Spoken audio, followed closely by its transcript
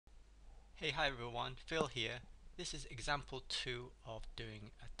Hi everyone, Phil here. This is example 2 of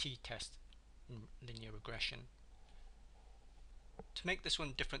doing a t-test in linear regression. To make this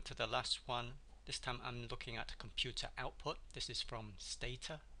one different to the last one, this time I'm looking at computer output. This is from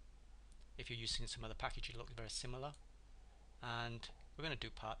Stata. If you're using some other package, it looks very similar. And we're going to do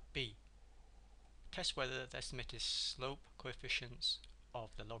part B. Test whether the estimated slope coefficients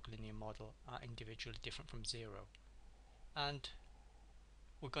of the log linear model are individually different from 0. And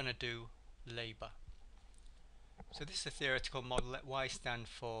we're going to do labor. So this is a theoretical model. Let y stand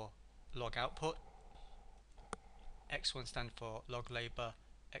for log output, x1 stand for log labor,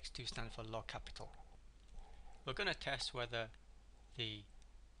 x2 stand for log capital. We're going to test whether the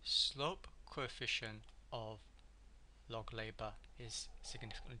slope coefficient of log labor is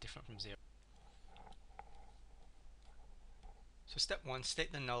significantly different from 0. So step 1,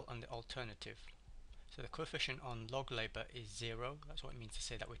 state the null and the alternative. So the coefficient on log labor is 0. That's what it means to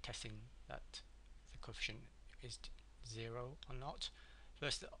say that we're testing that the coefficient is 0 or not.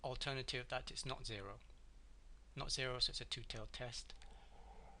 First, the alternative that it's not 0. Not 0, so it's a two-tailed test.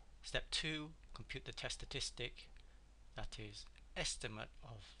 Step 2, compute the test statistic, that is estimate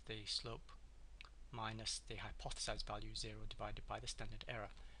of the slope minus the hypothesized value 0 divided by the standard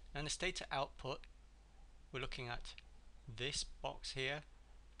error. Now in the Stata output, we're looking at this box here.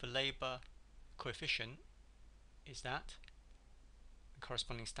 For labor, coefficient is that. The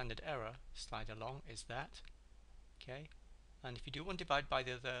corresponding standard error, slide along, is that. Okay, and if you do one divided by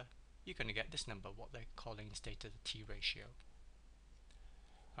the other, you're going to get this number, what they're calling in Stata the t ratio.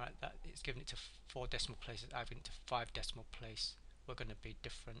 Alright, that it's given it to 4 decimal places, I've given it to 5 decimal place. We're going to be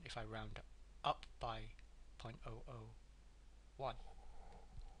different if I round up by 0.001.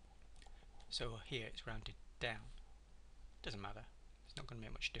 So here it's rounded down. Doesn't matter, it's not going to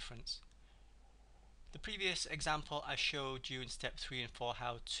make much difference. The previous example I showed you in step 3 and 4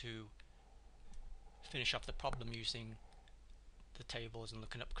 how to finish off the problem using the tables and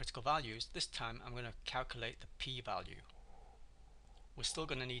looking up critical values. This time I'm going to calculate the p-value. We're still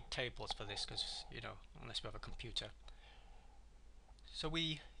going to need tables for this because, unless we have a computer. So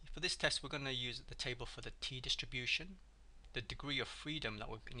for this test, we're going to use the table for the t distribution. The degree of freedom that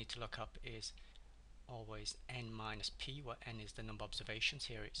we need to look up is always n minus p, where n is the number of observations.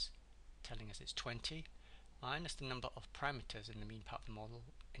 Here it's telling us it's 20, minus the number of parameters in the mean part of the model,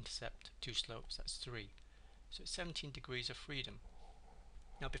 intercept, 2 slopes, that's 3. So it's 17 degrees of freedom.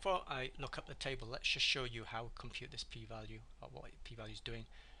 Now before I look up the table, let's just show you how we compute this p-value, or what p-value is doing.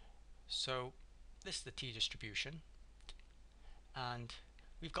 So this is the t distribution, and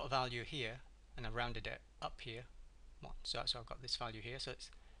we've got a value here, and I rounded it up here. So I've got this value here, so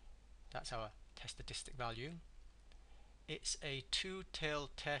that's our test statistic value. It's a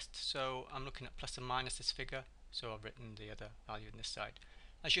two-tailed test, so I'm looking at plus and minus this figure, so I've written the other value on this side.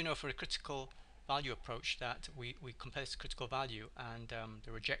 As you know, for a critical value approach, that we compare this critical value, and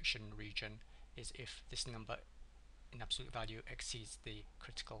the rejection region is if this number in absolute value exceeds the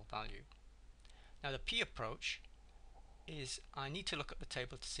critical value. Now the p approach is I need to look at the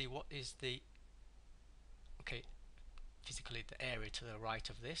table to see what is the physically the area to the right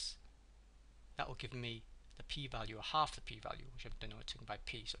of this. That will give me the p-value, or half the p-value, which I'm denoting by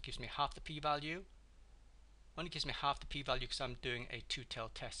p. So it gives me half the p-value. Only gives me half the p-value because I'm doing a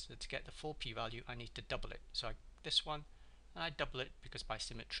two-tailed test. So to get the full p-value, I need to double it. So this one, and I double it because by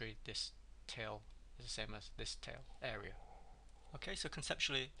symmetry this tail is the same as this tail area. Okay, so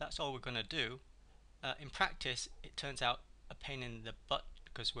conceptually that's all we're going to do. In practice, it turns out a pain in the butt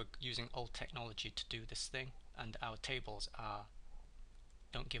because we're using old technology to do this thing, and our tables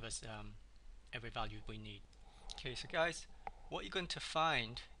don't give us every value we need. Okay, so guys, what you're going to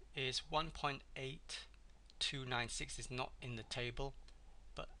find is 1.8296 is not in the table,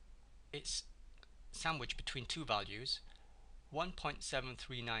 but it's sandwiched between two values,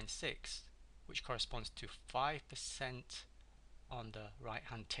 1.7396, which corresponds to 5% on the right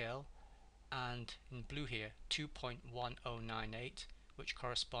hand tail, and in blue here 2.1098, which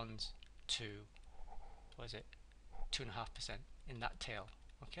corresponds to 2.5% in that tail.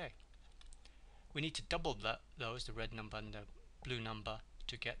 Okay, we need to double those, the red number and the blue number,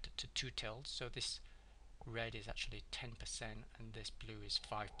 to get to two tails. So this red is actually 10% and this blue is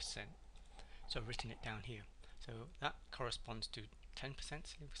 5%. So I've written it down here. So that corresponds to 10%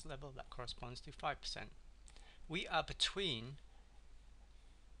 significance level, that corresponds to 5%. We are between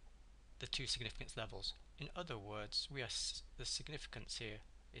the two significance levels. In other words, the significance here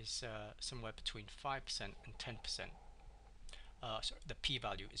is somewhere between 5% and 10%. Sorry, the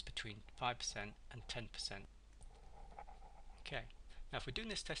p-value is between 5% and 10%. Okay, now if we're doing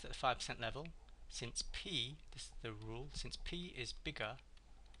this test at the 5% level, since p, this is the rule, since p is bigger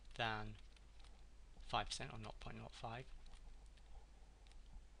than 5% or 0.05,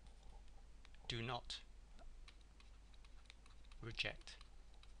 do not reject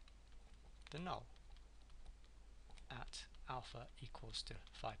the null at alpha equals to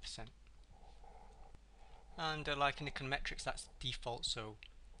 5%. And like in econometrics, that's default, so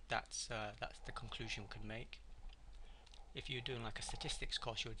that's the conclusion we can make. If you're doing like a statistics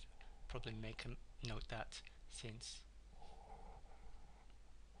course, you would probably make a note that since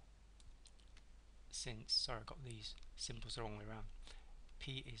sorry, I got these symbols the wrong way around,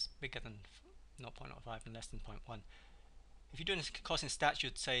 p is bigger than 0.05 and less than 0.1. If you're doing a course in stats,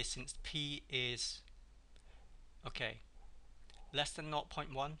 you'd say since p is less than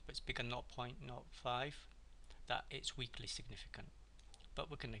 0.1 but it's bigger than 0.05, that it's weakly significant. But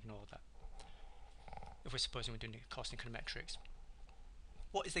we can ignore that if we're supposing we're doing a course in econometrics.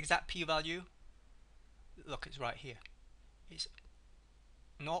 What is the exact p-value? Look, it's right here. It's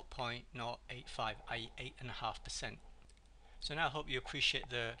 0.085, i.e. 8.5%. So now I hope you appreciate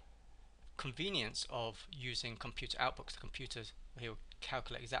the convenience of using computer output. The computers will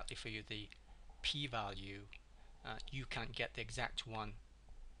calculate exactly for you the p-value. You can't get the exact one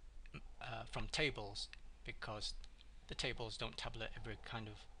from tables because the tables don't tabulate every kind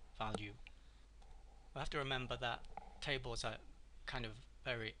of value. We have to remember that tables are kind of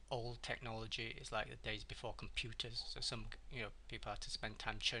very old technology. It's like the days before computers, so some people had to spend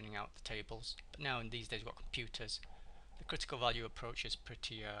time churning out the tables, but now in these days we've got computers. The critical value approach is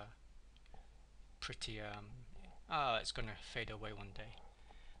pretty it's going to fade away one day,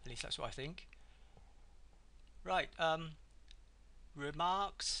 at least that's what I think. Right,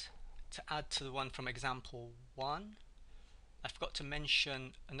 remarks to add to the one from example 1. I forgot to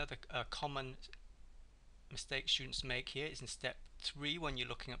mention another common mistake students make here is in step 3 when you're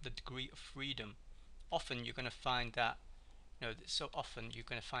looking up the degree of freedom. Often you're going to find that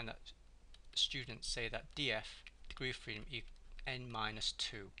students say that df, degree of freedom, equals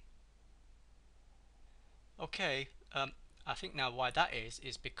n-2. Okay, I think now why that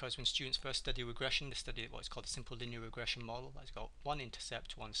is because when students first study regression, they study what's called a simple linear regression model. That's got one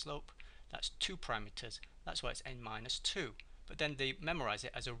intercept, one slope. That's 2 parameters. That's why it's n-2. But then they memorize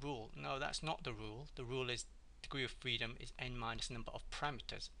it as a rule. No, that's not the rule. The rule is degree of freedom is n minus number of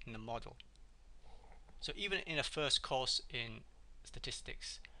parameters in the model. So even in a first course in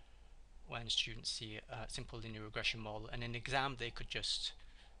statistics, when students see a simple linear regression model, and in an exam they could just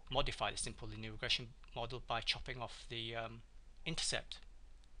modify the simple linear regression model by chopping off the intercept,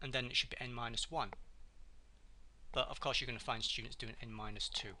 and then it should be n-1. But of course you're going to find students doing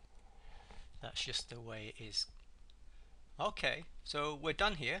n-2. That's just the way it is. Okay, so we're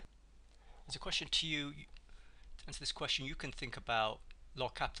done here. There's a question to you. To answer this question, you can think about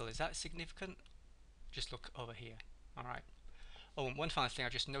log capital. Is that significant? Just look over here. Alright. Oh, and one final thing I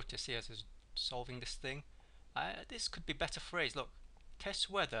just noticed here as I was solving this thing. This could be better phrased. Look,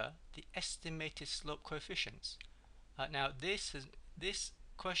 test whether the estimated slope coefficients. Now this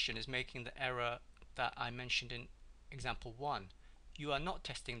question is making the error that I mentioned in example 1. You are not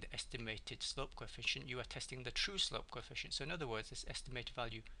testing the estimated slope coefficient, you are testing the true slope coefficient. So in other words, this estimated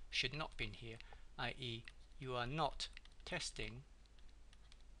value should not be in here, i.e. you are not testing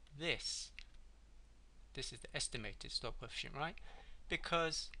this. This is the estimated slope coefficient, right?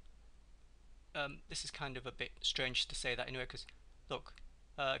 Because this is kind of a bit strange to say that anyway, because look,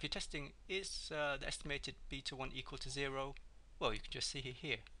 if you're testing is the estimated beta 1 equal to 0, well, you can just see it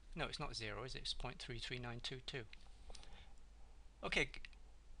here. No, it's not 0, is it? It's 0.33922. Okay,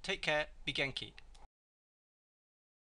 take care, be Genki.